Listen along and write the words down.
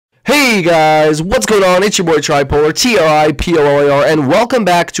Hey guys, what's going on? It's your boy Tripolar, Tripolar, and welcome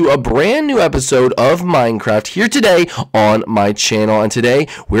back to a brand new episode of Minecraft here today on my channel. And today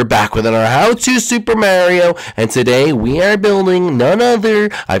we're back with our How to Super Mario, and today we are building none other,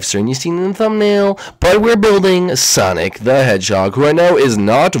 I've certainly seen in the thumbnail, but we're building Sonic the Hedgehog, who I know is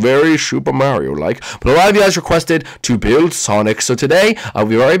not very Super Mario-like, but a lot of you guys requested to build Sonic. So today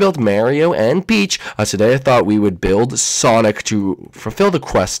we've already built Mario and Peach. Today I thought we would build Sonic to fulfill the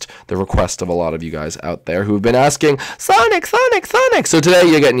request of a lot of you guys out there who have been asking, Sonic, Sonic, Sonic. So today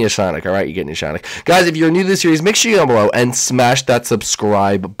you're getting your Sonic, all right? You're getting your Sonic. Guys, if you're new to this series, make sure you go below and smash that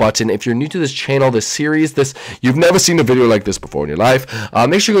subscribe button. If you're new to this channel, this series, you've never seen a video like this before in your life,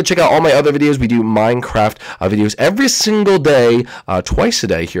 make sure you go check out all my other videos. We do Minecraft videos every single day, twice a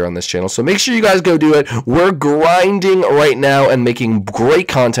day here on this channel. So make sure you guys go do it. We're grinding right now and making great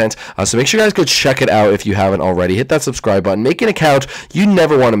content. So make sure you guys go check it out if you haven't already. Hit that subscribe button. Make an account. You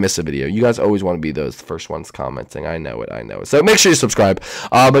never want to miss a video. You guys always want to be those first ones commenting. I know it. So make sure you subscribe.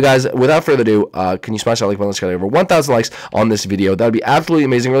 But guys, without further ado, can you smash that like button? Let's get over 1,000 likes on this video. That would be absolutely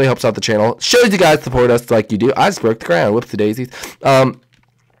amazing. Really helps out the channel. Shows you guys support us like you do. I just broke the ground. Whoops, the daisies. And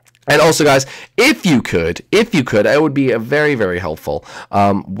also, guys, if you could, it would be a very, very helpful.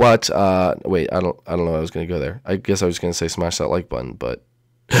 Wait, I don't know. I was gonna go there. I guess I was gonna say smash that like button, but.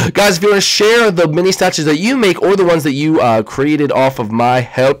 Guys, if you want to share the mini statues that you make or the ones that you created off of my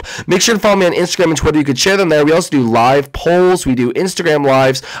help, make sure to follow me on Instagram and Twitter. You could share them there. We also do live polls. We do Instagram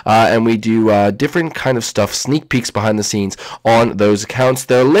lives, and we do different kind of stuff, sneak peeks behind the scenes on those accounts.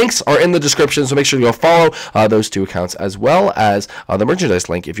 Their links are in the description, so make sure to go follow those two accounts, as well as the merchandise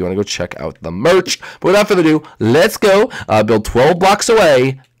link if you want to go check out the merch. But without further ado, let's go build 12 blocks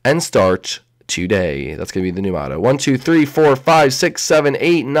away and start today. That's going to be the new motto. 1, 2, 3, 4, 5, 6, 7,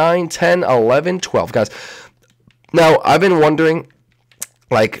 8, 9, 10, 11, 12. Guys, now I've been wondering,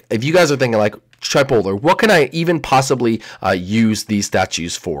 like, if you guys are thinking, like, Tripolar, what can I even possibly use these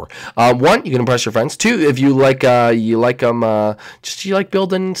statues for? One, you can impress your friends. Two, if you like you like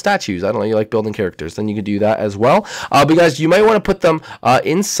building statues. I don't know, you like building characters, then you can do that as well. But guys, you might want to put them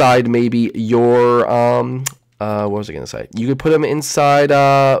inside maybe your what was I going to say? You could put them inside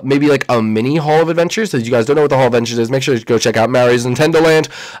maybe like a mini Hall of Adventures. So if you guys don't know what the Hall of Adventures is, make sure to go check out Mario's Nintendo Land.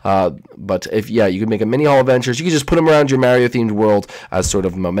 But if, yeah, you could make a mini Hall of Adventures. You could just put them around your Mario-themed world as sort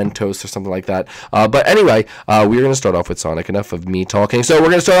of mementos or something like that. But anyway, we're going to start off with Sonic. Enough of me talking. So we're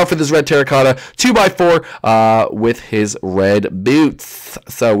going to start off with this red terracotta 2x4 with his red boots.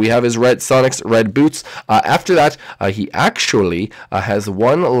 So we have his Sonic's red boots. After that, he actually has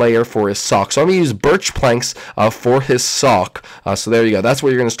one layer for his socks. So I'm going to use birch planks for his sock. So there you go. That's what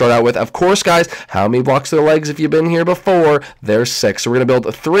you're going to start out with. Of course, guys, how many blocks are the legs if you've been here before? There's 6. So we're going to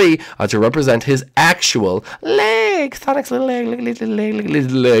build 3 to represent his actual leg. Sonic's little leg. Look at little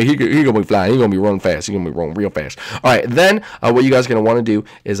leg. He's going to be flying. He's going to be running fast. He's going to be running real fast. All right. Then what you guys are going to want to do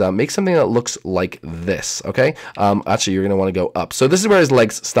is make something that looks like this. Okay. Actually, you're going to want to go up. So this is where his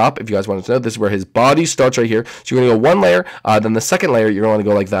legs stop. If you guys wanted to know, this is where his body starts right here. So you're going to go one layer. Then the second layer, you're going to want to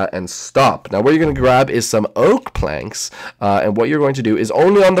go like that and stop. Now, what you're going to grab is some oak planks, and what you're going to do is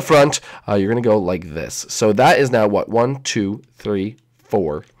only on the front, you're going to go like this. So that is now what? 1, 2, 3,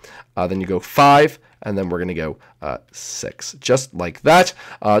 4. Then you go 5, and then we're going to go 6, just like that,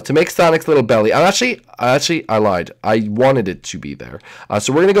 to make Sonic's little belly. And actually, I lied. I wanted it to be there.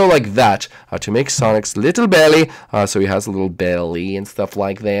 So we're going to go like that to make Sonic's little belly. So he has a little belly and stuff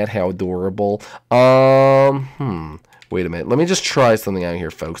like that. How adorable. Wait a minute. Let me just try something out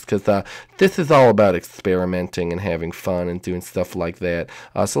here, folks, because this is all about experimenting and having fun and doing stuff like that.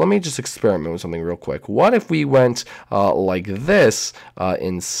 So let me just experiment with something real quick. What if we went like this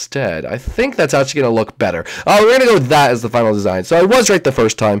instead? I think that's actually going to look better. We're going to go with that as the final design. So I was right the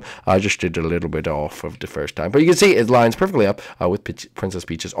first time. I just did a little bit off of the first time. But you can see it lines perfectly up with Princess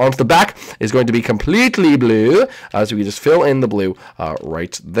Peach's arms. The back is going to be completely blue. So we just fill in the blue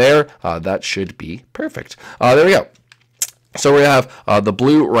right there. That should be perfect. There we go. So we have the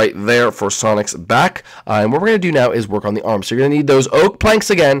blue right there for Sonic's back, and what we're going to do now is work on the arms. So you're going to need those oak planks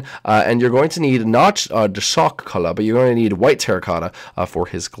again, and you're going to need not the sock color, but you're going to need white terracotta for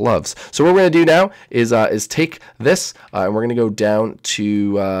his gloves. So what we're going to do now is take this, and we're going to go down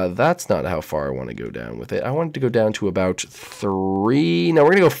to, that's not how far I want to go down with it. I want it to go down to about 3, no, we're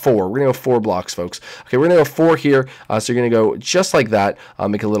going to go 4. We're going to go 4 blocks, folks. Okay, we're going to go 4 here, so you're going to go just like that,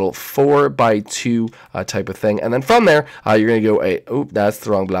 make a little 4x2 type of thing, and then from there, you're going to go that's the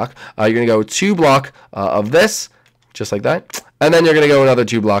wrong block. You're going to go 2 block of this, just like that. And then you're going to go another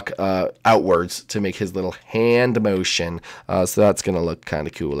 2 block outwards to make his little hand motion. So that's going to look kind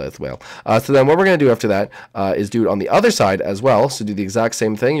of cool as well. So then what we're going to do after that is do it on the other side as well. So do the exact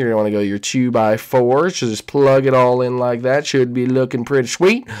same thing. You're going to want to go your 2x4. So just plug it all in like that. Should be looking pretty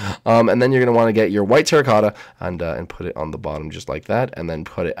sweet. And then you're going to want to get your white terracotta and put it on the bottom just like that. And then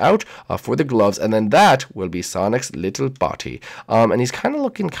put it out for the gloves. And then that will be Sonic's little body. And he's kind of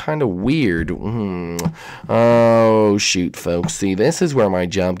looking kind of weird. Oh, shoot, folks. See, this is where my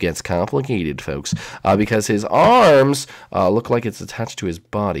job gets complicated, folks, because his arms look like it's attached to his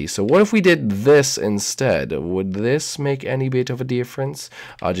body. So what if we did this instead? Would this make any bit of a difference?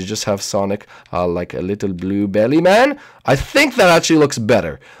 To just have Sonic like a little blue belly man? I think that actually looks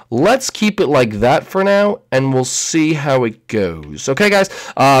better. Let's keep it like that for now, and we'll see how it goes. Okay, guys?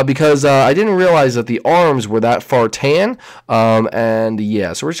 Because I didn't realize that the arms were that far tan, and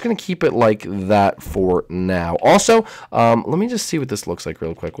yeah, so we're just going to keep it like that for now. Also, let me just see what this looks like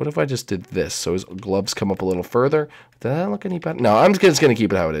real quick. What if I just did this? So his gloves come up a little further. Did that look any better? No, I'm just going to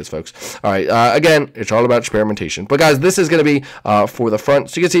keep it how it is, folks. All right, again, it's all about experimentation. But, guys, this is going to be for the front.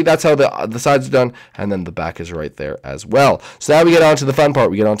 So you can see that's how the sides are done, and then the back is right there as well. So now we get on to the fun part.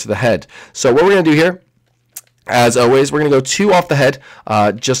 We get on to the head. So what we're going to do here, as always, we're going to go 2 off the head,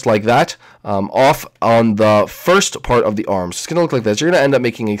 just like that, off on the first part of the arms. It's going to look like this. You're going to end up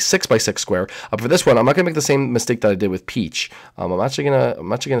making a 6x6 square. For this one, I'm not going to make the same mistake that I did with Peach. I'm actually going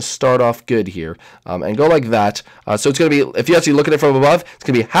to start off good here and go like that. So it's going to be, if you actually look at it from above, it's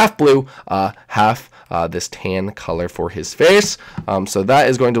going to be half blue, half this tan color for his face. So that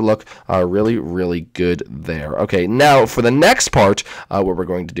is going to look really, really good there. Okay, now for the next part, what we're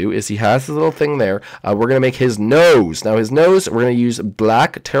going to do is he has this little thing there. We're going to make his nose. Now his nose, we're going to use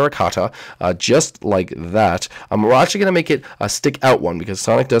black terracotta, just like that. We're actually going to make it a stick out one because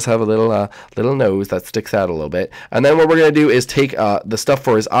Sonic does have a little nose that sticks out a little bit. And then what we're going to do is take the stuff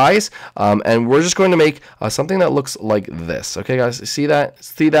for his eyes, and we're just going to make something that looks like this. Okay, guys, see that?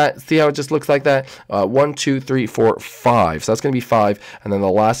 See that? See how it just looks like that? 1, 2, 3, 4, 5. So that's going to be 5, and then the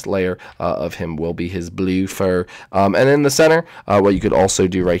last layer of him will be his blue fur. And in the center, what you could also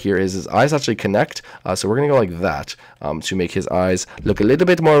do right here is his eyes actually connect. So we're going to go like that to make his eyes look a little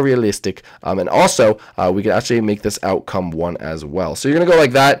bit more realistic. And also, we can actually make this outcome 1 as well. So you're going to go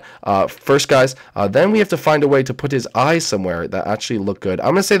like that first, guys. Then we have to find a way to put his eyes somewhere that actually look good. I'm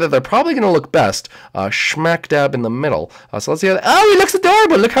going to say that they're probably going to look best smack dab in the middle. So let's see how oh, he looks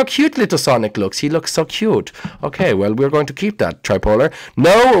adorable. Look how cute little Sonic looks. He looks so cute. Okay, well, we're going to keep that, Tripolar.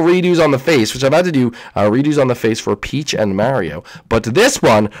 No redos on the face, which I've had to do redos on the face for Peach and Mario. But this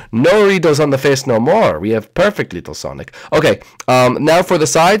one, no redos on the face no more. We have perfect little Sonic. Okay, now for the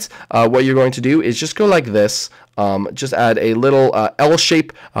sides, what you're going to do is just go like this. Just add a little L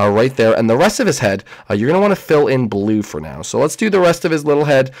shape right there, and the rest of his head you're going to want to fill in blue for now. So let's do the rest of his little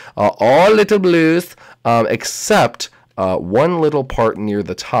head, all little blues, except one little part near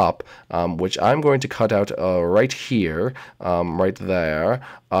the top, which I'm going to cut out right here, right there,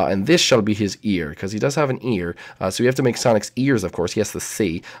 and this shall be his ear, because he does have an ear, so we have to make Sonic's ears, of course. He has the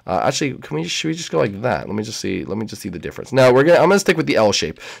C. Actually, should we just go like that? Let me just see the difference. Now I'm gonna stick with the L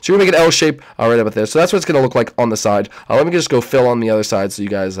shape. So we're gonna make an L shape right about there. So that's what it's gonna look like on the side. Let me just go fill on the other side so you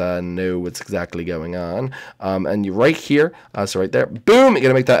guys know what's exactly going on. And right here, so right there, boom, you're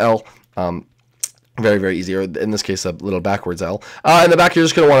gonna make that L. Very, very easy, or in this case, a little backwards L. In the back, you're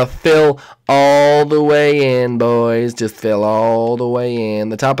just going to want to fill all the way in, boys. Just fill all the way in.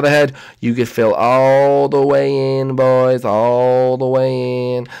 The top of the head, you can fill all the way in, boys. All the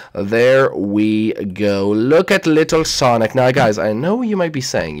way in. There we go. Look at little Sonic. Now, guys, I know what you might be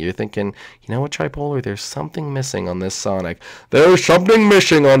saying. You're thinking, you know what, Tripolar? There's something missing on this Sonic. There's something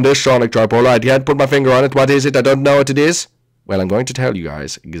missing on this Sonic, Tripolar. I can't put my finger on it. What is it? I don't know what it is. Well, I'm going to tell you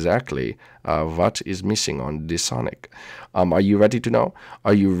guys exactly what is missing on this Sonic. Are you ready to know?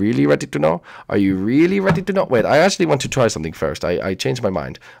 Are you really ready to know? Are you really ready to know? Wait, I actually want to try something first. I changed my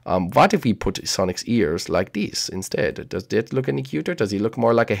mind. What if we put Sonic's ears like this instead? Does that look any cuter? Does he look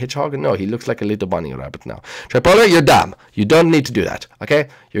more like a hedgehog? No, he looks like a little bunny rabbit now. Tripolar, you're dumb. You don't need to do that, okay?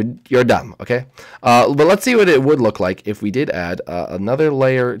 You're dumb, okay? But let's see what it would look like if we did add another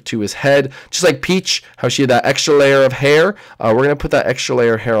layer to his head. Just like Peach, how she had that extra layer of hair. We're going to put that extra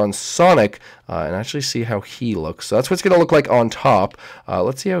layer of hair on Sonic and actually see how he looks. So that's what it's going to look like on top.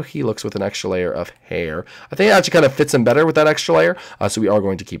 Let's see how he looks with an extra layer of hair. I think it actually kind of fits him better with that extra layer, so we are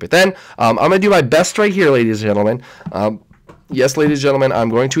going to keep it. Then I'm going to do my best right here, ladies and gentlemen. Yes, ladies and gentlemen, I'm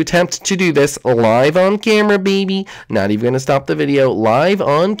going to attempt to do this live on camera, baby. Not even going to stop the video. Live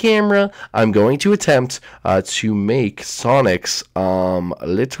on camera, I'm going to attempt to make Sonic's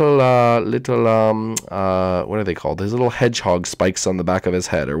little what are they called? His little hedgehog spikes on the back of his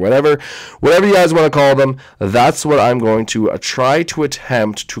head, or whatever you guys want to call them. That's what I'm going to try to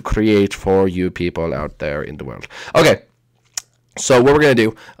attempt to create for you people out there in the world. Okay. So what we're going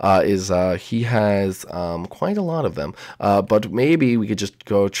to do is he has quite a lot of them, but maybe we could just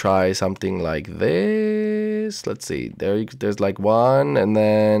go try something like this. Let's see, there's like one, and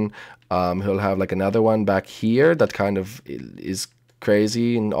then he'll have like another one back here that kind of is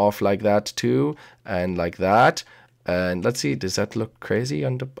crazy and off like that too, and like that. And let's see, does that look crazy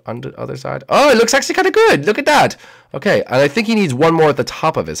on the other side? Oh, it looks actually kind of good. Look at that. Okay, and I think he needs one more at the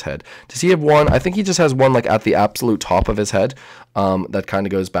top of his head. Does he have one? I think he just has one like at the absolute top of his head that kind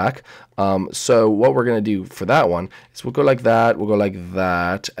of goes back. So what we're going to do for that one is we'll go like that, we'll go like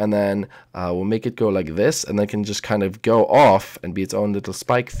that, and then we'll make it go like this, and then can just kind of go off and be its own little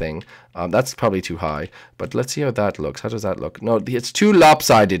spike thing. That's probably too high, but let's see how that looks. How does that look? No, it's too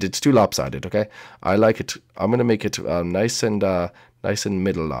lopsided. It's too lopsided, okay? I like it. I'm going to make it nice and middleized.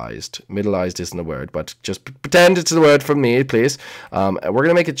 Middleized isn't a word, but just pretend it's a word from me, please. And we're going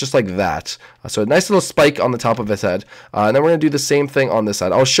to make it just like that. So a nice little spike on the top of his head. And then we're going to do the same thing on this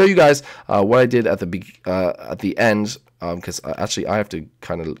side. I'll show you guys what I did at the end, because actually I have to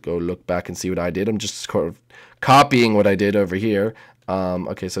kind of go look back and see what I did. I'm just sort of copying what I did over here.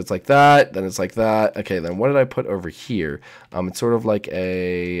 Okay, so it's like that, then it's like that. Okay, then what did I put over here? It's sort of like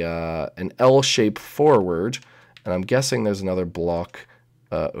an L shape forward. And I'm guessing there's another block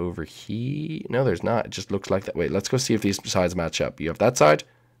over here. No, there's not. It just looks like that. Wait, let's go see if these sides match up. You have that side,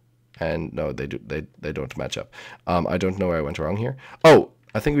 and no, they don't match up. I don't know where I went wrong here. Oh,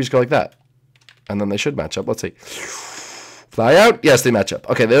 I think we just go like that, and then they should match up. Let's see. Fly out. Yes, they match up.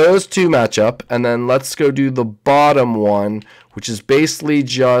 Okay, those two match up, and then let's go do the bottom one, which is basically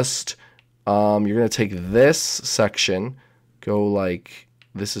just you're gonna take this section, go like.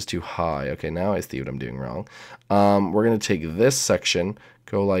 This is too high. Okay, now I see what I'm doing wrong. We're going to take this section,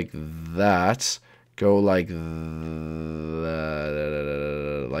 go like that, go like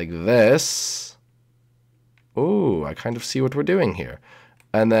this. Ooh, I kind of see what we're doing here.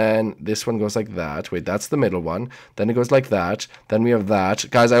 And then this one goes like that. Wait, that's the middle one. Then it goes like that. Then we have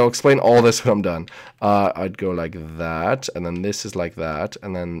that. Guys, I'll explain all this when I'm done. I'd go like that, and then this is like that.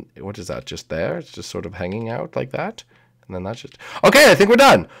 And then, what is that? Just there? It's just sort of hanging out like that. And then that's just... Okay, I think we're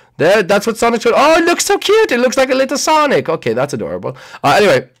done. There, that's what Sonic showed. Oh, it looks so cute. It looks like a little Sonic. Okay, that's adorable.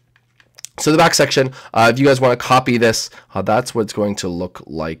 Anyway, so the back section, if you guys want to copy this, that's what it's going to look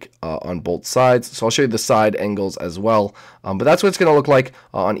like on both sides. So I'll show you the side angles as well. But that's what it's going to look like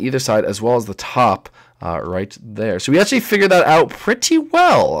on either side, as well as the top. Right there. So we actually figured that out pretty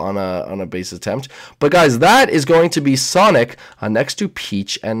well on a base attempt. But guys, that is going to be Sonic next to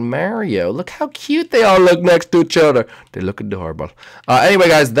Peach and Mario. Look how cute they all look next to each other. They look adorable. Anyway,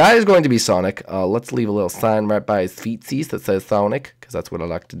 guys, that is going to be Sonic. Let's leave a little sign right by his feetsies that says Sonic, because that's what I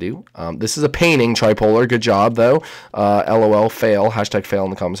like to do. This is a painting, Tripolar. Good job, though. LOL, fail. Hashtag fail in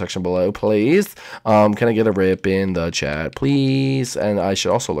the comment section below, please. Can I get a rip in the chat, please? And I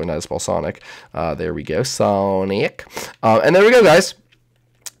should also learn how to spell Sonic. There we go. Sonic. And there we go, guys.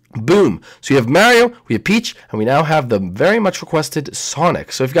 Boom. So you have Mario, we have Peach, and we now have the very much requested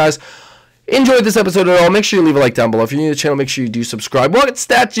Sonic. So if you guys enjoyed this episode at all, make sure you leave a like down below. If you're new to the channel, make sure you do subscribe. What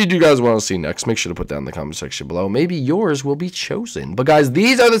statue do you guys want to see next? Make sure to put that in the comment section below. Maybe yours will be chosen. But guys,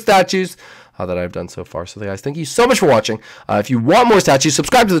 these are the statues that I've done so far. So guys, thank you so much for watching. If you want more statues,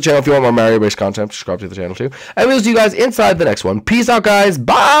 subscribe to the channel. If you want more Mario-based content, subscribe to the channel too. And we'll see you guys inside the next one. Peace out, guys.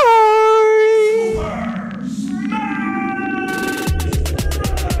 Bye!